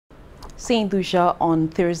Saint Lucia on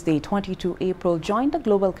Thursday, 22 April, joined the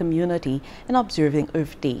global community in observing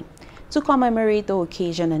Earth Day. To commemorate the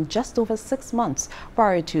occasion in just over 6 months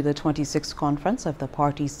prior to the 26th conference of the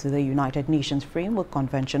parties to the United Nations Framework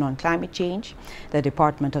Convention on Climate Change, the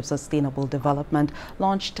Department of Sustainable Development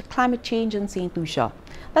launched Climate Change in Saint Lucia.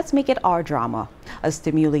 Let's Make It Our D.R.A.M.A, a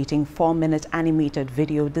stimulating 4-minute animated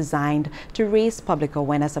video designed to raise public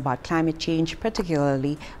awareness about climate change,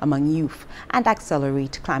 particularly among youth, and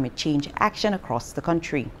accelerate climate change action across the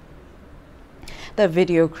country. The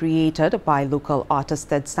video, created by local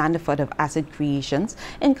artist at Sandiford of Acid Kreationz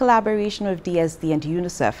in collaboration with DSD and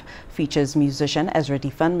UNICEF, features musician Ezra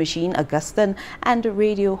D Funmachine Augustin and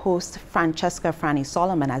radio host Francheska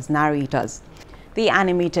Franny as narrators. The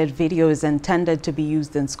animated video is intended to be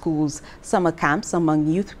used in schools, summer camps among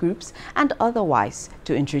youth groups, and otherwise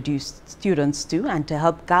to introduce students to and to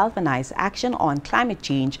help galvanize action on climate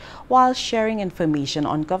change while sharing information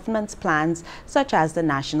on government's plans such as the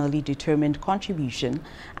Nationally Determined Contribution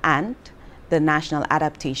and the National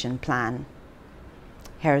Adaptation Plan.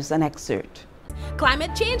 Here's an excerpt.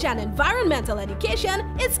 Climate change and environmental education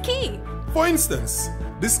is key. For instance,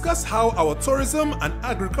 discuss how our tourism and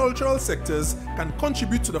agricultural sectors can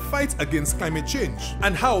contribute to the fight against climate change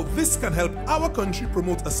and how this can help our country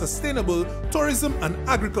promote a sustainable tourism and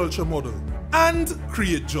agriculture model and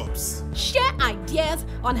create jobs. Share ideas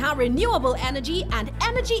on how renewable energy and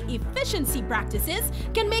energy efficiency practices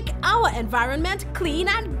can make our environment clean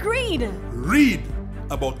and green. Read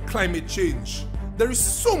about climate change. There is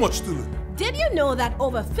so much to learn. Did you know that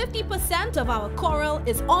over 50% of our coral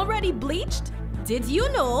is already bleached? Did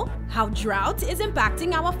you know how drought is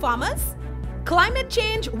impacting our farmers? Climate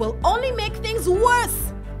change will only make things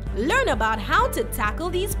worse. Learn about how to tackle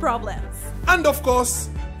these problems. And of course,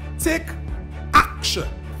 take action.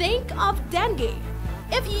 Think of dengue.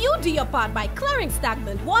 If you do your part by clearing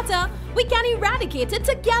stagnant water, we can eradicate it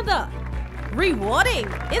together. Rewarding,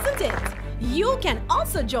 isn't it? You can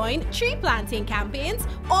also join tree planting campaigns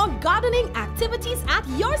or gardening activities at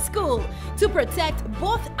your school to protect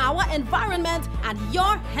both our environment and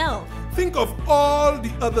your health. Think of all the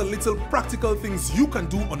other little practical things you can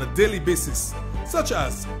do on a daily basis, such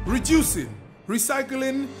as reducing,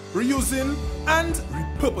 recycling, reusing, and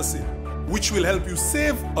repurposing, which will help you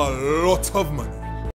save a lot of money.